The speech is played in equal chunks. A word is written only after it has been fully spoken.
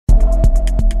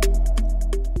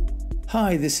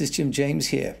Hi, this is Jim James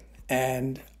here,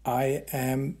 and I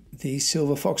am the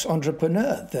Silver Fox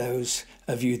entrepreneur, those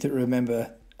of you that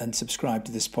remember and subscribe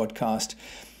to this podcast.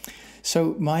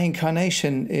 So my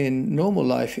incarnation in normal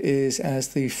life is as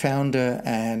the founder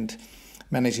and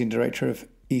managing director of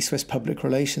East West Public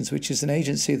Relations, which is an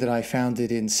agency that I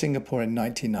founded in Singapore in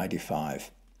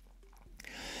 1995.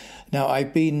 Now,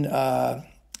 I've been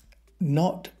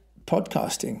not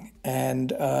podcasting,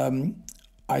 and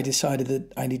I decided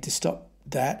that I need to stop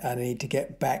that and I need to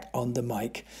get back on the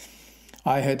mic.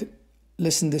 I had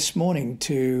listened this morning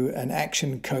to an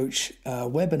ActionCoach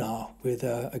webinar with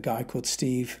a guy called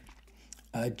Steve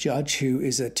Judge, who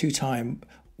is a two-time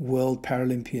World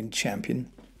Paralympian Champion.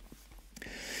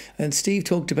 And Steve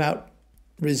talked about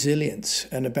resilience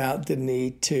and about the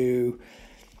need to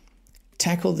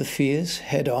tackle the fears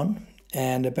head on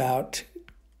and about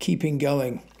keeping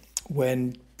going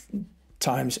when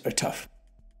times are tough.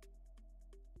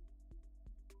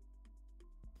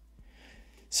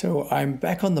 So I'm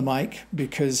back on the mic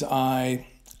because I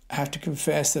have to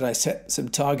confess that I set some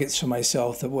targets for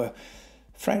myself that were,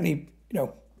 frankly,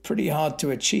 pretty hard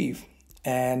to achieve.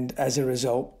 And as a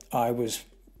result, I was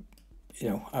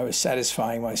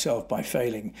satisfying myself by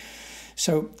failing.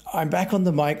 So I'm back on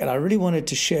the mic and I really wanted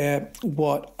to share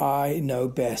what I know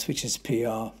best, which is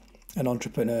PR and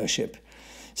entrepreneurship.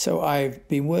 So I've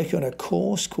been working on a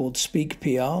course called Speak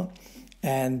PR,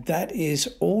 and that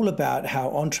is all about how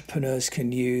entrepreneurs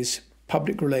can use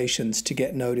public relations to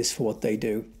get noticed for what they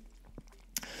do.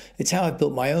 It's how I've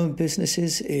built my own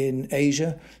businesses in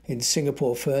Asia, in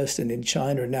Singapore first, and in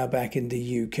China, and now back in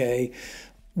the UK,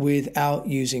 without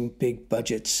using big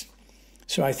budgets.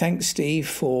 So I thank Steve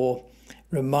for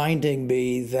reminding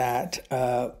me that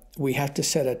we have to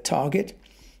set a target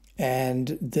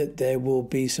and that there will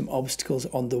be some obstacles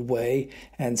on the way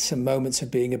and some moments of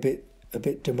being a bit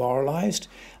demoralized,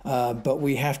 but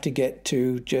we have to get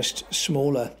to just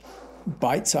smaller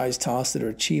bite-sized tasks that are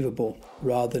achievable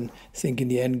rather than thinking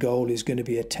the end goal is going to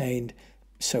be attained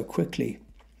so quickly.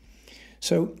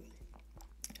 So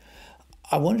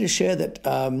I wanted to share that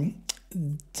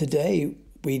today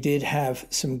we did have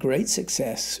some great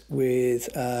success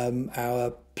with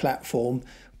our platform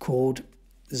called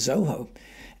ZOHO.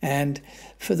 And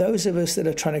for those of us that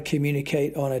are trying to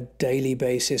communicate on a daily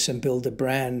basis and build a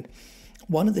brand,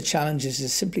 one of the challenges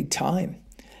is simply time.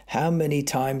 How many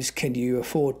times can you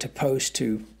afford to post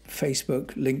to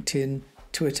Facebook, LinkedIn,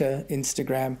 Twitter,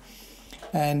 Instagram?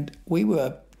 And we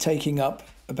were taking up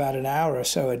about an hour or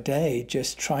so a day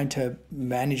just trying to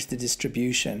manage the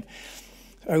distribution.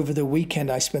 Over the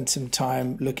weekend, I spent some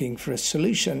time looking for a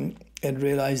solution and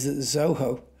realized that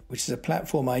ZOHO, which is a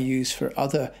platform I use for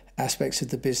other aspects of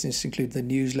the business, including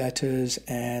the newsletters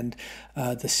and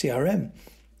the CRM,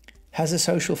 has a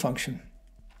social function.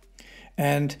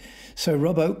 And so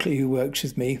Rob Oakley, who works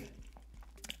with me,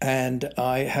 and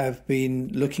I have been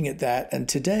looking at that. And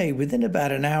today, within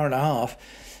about an hour and a half,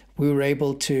 we were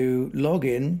able to log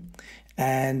in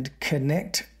and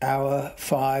connect our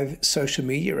 5 social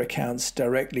media accounts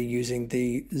directly using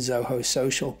the ZOHO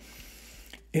Social.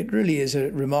 It really is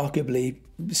a remarkably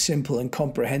simple and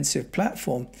comprehensive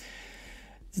platform.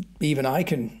 Even I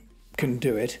can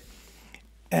do it.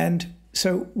 And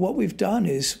so what we've done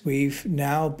is we've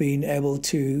now been able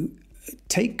to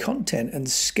take content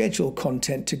and schedule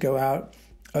content to go out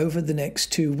over the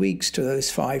next 2 weeks to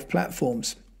those 5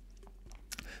 platforms.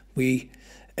 We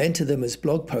enter them as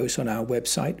blog posts on our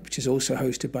website, which is also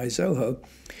hosted by ZOHO,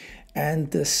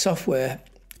 and the software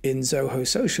in ZOHO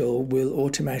Social will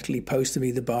automatically post them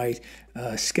either by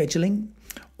scheduling,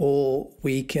 or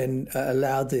we can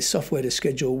allow the software to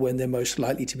schedule when they're most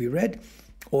likely to be read,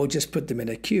 or just put them in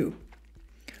a queue.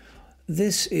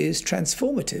 This is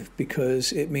transformative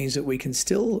because it means that we can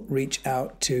still reach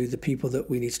out to the people that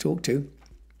we need to talk to,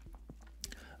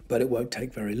 but it won't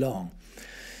take very long.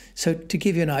 So to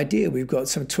give you an idea, we've got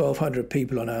some 1,200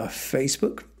 people on our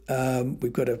Facebook.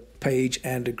 We've got a page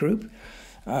and a group.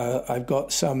 I've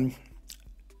got some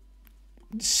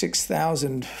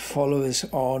 6,000 followers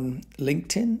on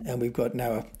LinkedIn, and we've got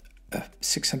now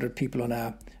 600 people on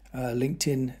our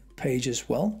LinkedIn page as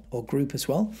well, or group as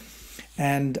well.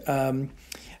 And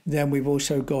then we've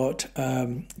also got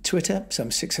Twitter,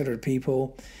 some 600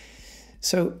 people.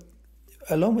 So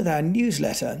along with our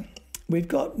newsletter, we've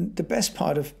got the best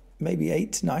part of maybe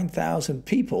 8,000 to 9,000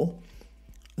 people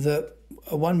that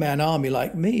a one-man army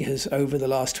like me has over the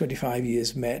last 25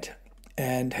 years met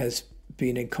and has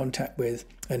been in contact with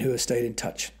and who have stayed in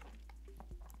touch.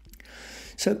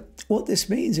 So what this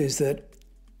means is that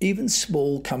even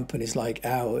small companies like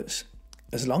ours,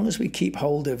 as long as we keep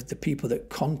hold of the people that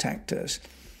contact us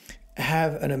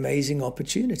have an amazing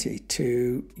opportunity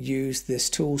to use this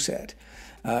tool set.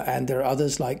 And there are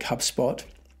others like HubSpot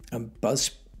and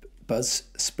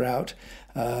Buzzsprout.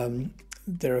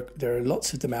 There are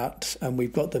lots of them out, and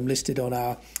we've got them listed on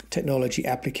our technology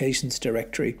applications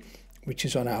directory, which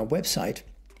is on our website.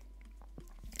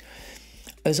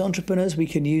 As entrepreneurs, we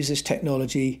can use this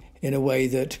technology in a way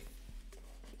that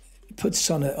puts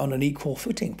us on an equal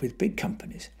footing with big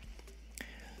companies.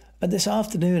 And this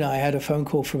afternoon, I had a phone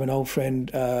call from an old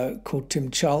friend called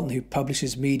Tim Charlton, who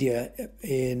publishes media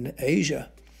in Asia.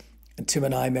 And Tim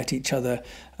and I met each other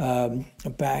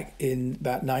back in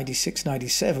about 96,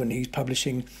 97. He's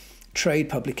publishing trade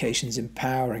publications in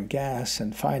power and gas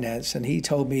and finance. And he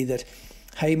told me that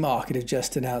Haymarket have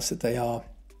just announced that they are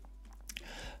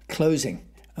closing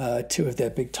two of their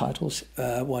big titles.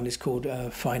 One is called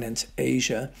Finance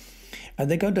Asia. And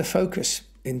they're going to focus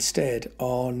instead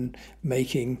on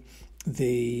making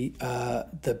the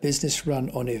business run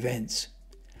on events,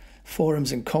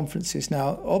 forums and conferences.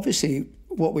 Now, obviously,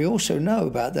 what we also know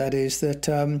about that is that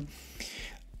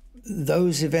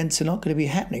those events are not going to be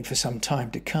happening for some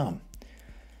time to come.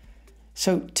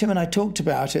 So Tim and I talked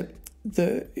about it.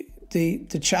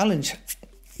 The challenge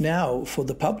now for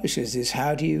the publishers is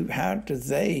how do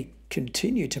they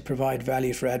continue to provide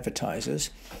value for advertisers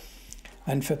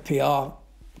and for PR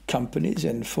companies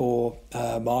and for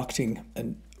marketing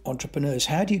and entrepreneurs?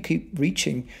 How do you keep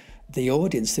reaching the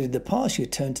audience that in the past you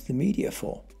turned to the media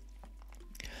for?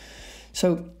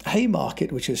 So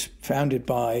Haymarket, which was founded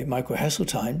by Michael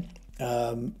Heseltine,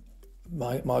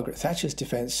 Margaret Thatcher's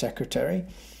defense secretary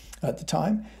at the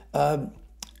time,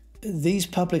 these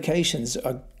publications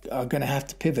are going to have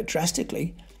to pivot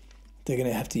drastically. They're going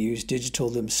to have to use digital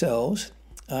themselves.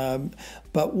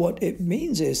 But what it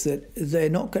means is that they're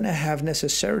not going to have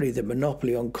necessarily the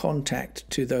monopoly on contact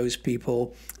to those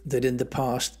people that in the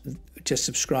past just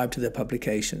subscribed to their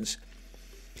publications.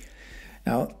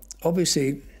 Now,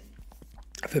 obviously,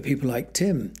 for people like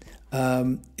Tim,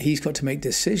 he's got to make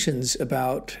decisions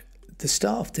about the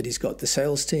staff that he's got, the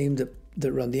sales team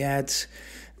that run the ads,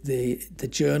 the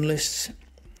journalists,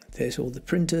 there's all the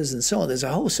printers and so on. There's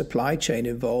a whole supply chain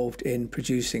involved in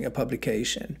producing a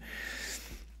publication.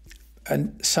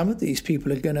 And some of these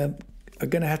people are going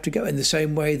to have to go in the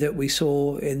same way that we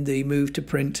saw in the move to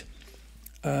print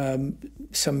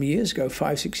some years ago,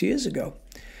 5-6 years ago.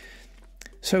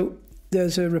 So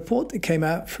there's a report that came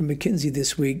out from McKinsey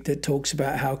this week that talks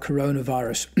about how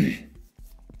coronavirus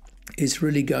is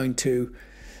really going to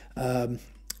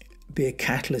be a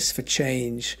catalyst for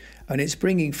change. And it's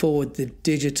bringing forward the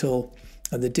digital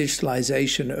and the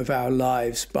digitalization of our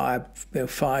lives by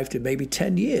 5 to maybe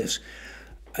 10 years.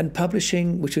 And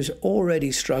publishing, which was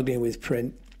already struggling with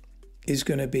print, is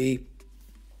going to be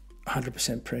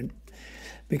 100% print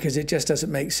because it just doesn't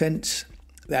make sense.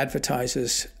 The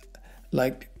advertisers,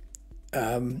 like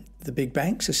the big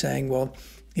banks, are saying, well,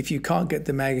 if you can't get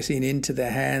the magazine into the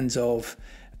hands of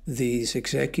these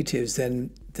executives,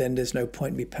 then there's no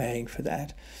point in me paying for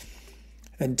that.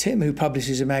 And Tim, who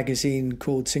publishes a magazine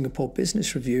called Singapore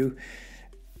Business Review,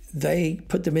 they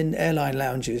put them in airline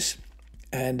lounges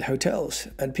and hotels,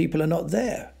 and people are not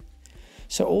there.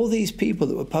 So all these people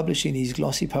that were publishing these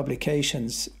glossy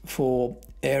publications for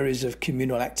areas of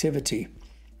communal activity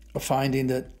are finding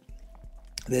that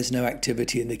there's no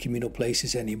activity in the communal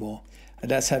places anymore,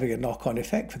 and that's having a knock-on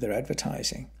effect for their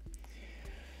advertising.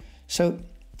 So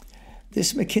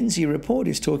this McKinsey report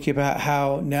is talking about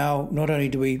how now not only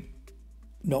do we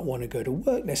not want to go to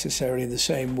work necessarily in the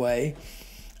same way,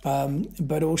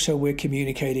 but also we're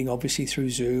communicating obviously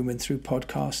through Zoom and through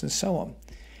podcasts and so on.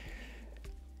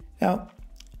 Now,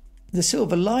 the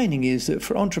silver lining is that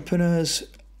for entrepreneurs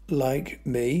like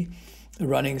me,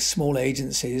 running small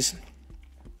agencies,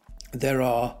 there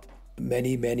are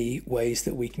many, many ways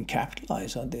that we can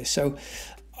capitalize on this. So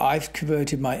I've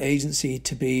converted my agency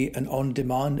to be an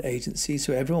on-demand agency.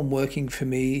 So everyone working for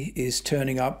me is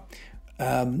turning up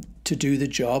to do the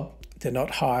job. They're not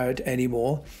hired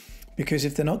anymore. Because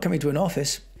if they're not coming to an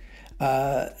office,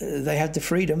 they have the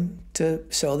freedom to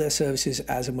sell their services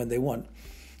as and when they want.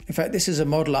 In fact, this is a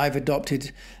model I've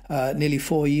adopted nearly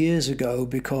 4 years ago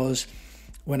because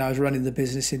when I was running the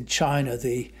business in China,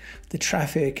 the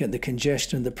traffic and the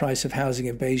congestion and the price of housing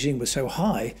in Beijing was so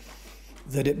high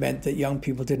that it meant that young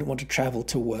people didn't want to travel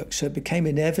to work. So it became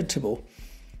inevitable,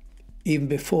 even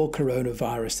before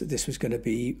coronavirus, that this was going to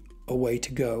be a way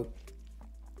to go.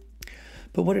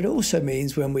 But what it also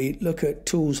means when we look at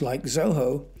tools like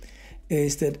ZOHO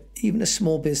is that even a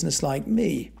small business like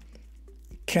me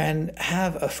can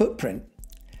have a footprint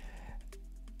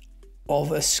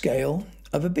of a scale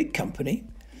of a big company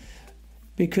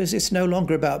because it's no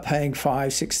longer about paying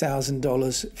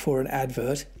 $5,000-$6,000 for an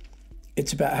advert.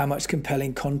 It's about how much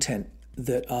compelling content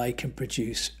that I can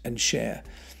produce and share.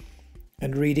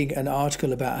 And reading an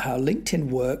article about how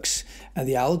LinkedIn works and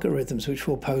the algorithms, which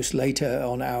we'll post later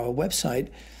on our website,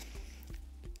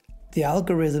 the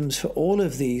algorithms for all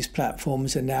of these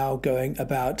platforms are now going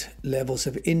about levels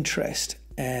of interest.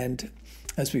 And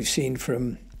as we've seen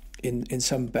from in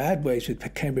some bad ways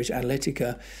with Cambridge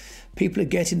Analytica, people are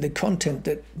getting the content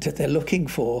that they're looking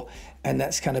for, and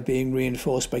that's kind of being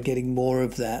reinforced by getting more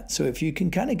of that. So if you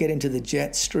can kind of get into the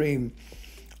jet stream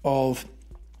of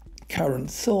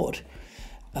current thought,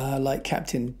 like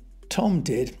Captain Tom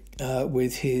did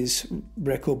with his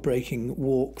record-breaking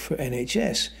walk for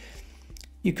NHS,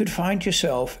 you could find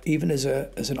yourself, even as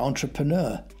an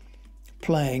entrepreneur,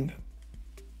 playing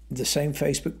the same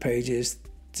Facebook pages,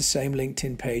 the same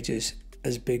LinkedIn pages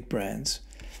as big brands.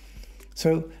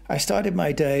 So I started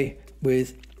my day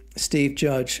with Steve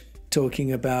Judge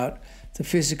talking about the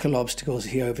physical obstacles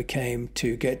he overcame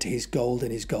to get to his goal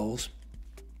and his goals.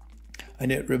 And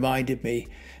it reminded me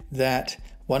that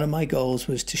one of my goals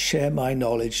was to share my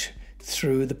knowledge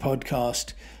through the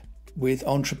podcast with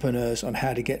entrepreneurs on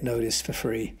how to get noticed for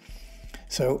free.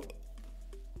 So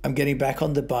I'm getting back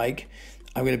on the bike.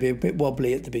 I'm going to be a bit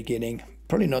wobbly at the beginning,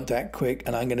 probably not that quick,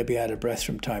 and I'm going to be out of breath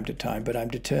from time to time, but I'm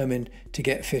determined to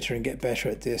get fitter and get better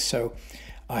at this. So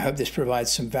I hope this provides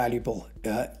some valuable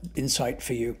insight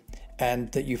for you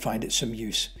and that you find it some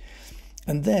use.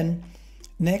 And then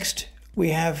next, we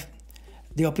have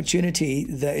the opportunity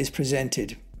that is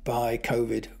presented by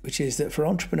COVID, which is that for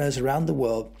entrepreneurs around the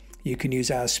world, you can use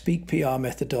our Speak PR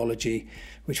methodology,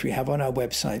 which we have on our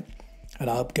website, and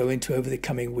I'll go into over the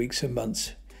coming weeks and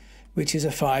months, which is a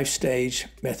 5-stage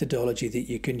methodology that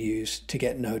you can use to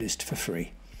get noticed for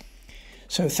free.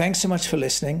 So thanks so much for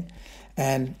listening.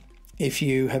 And if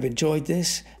you have enjoyed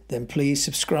this, then please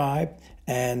subscribe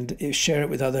and share it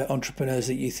with other entrepreneurs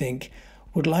that you think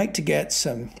would like to get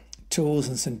some tools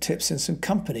and some tips and some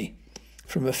company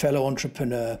from a fellow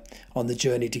entrepreneur on the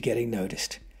journey to getting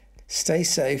noticed. Stay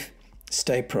safe,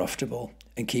 stay profitable,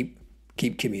 and keep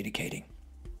communicating.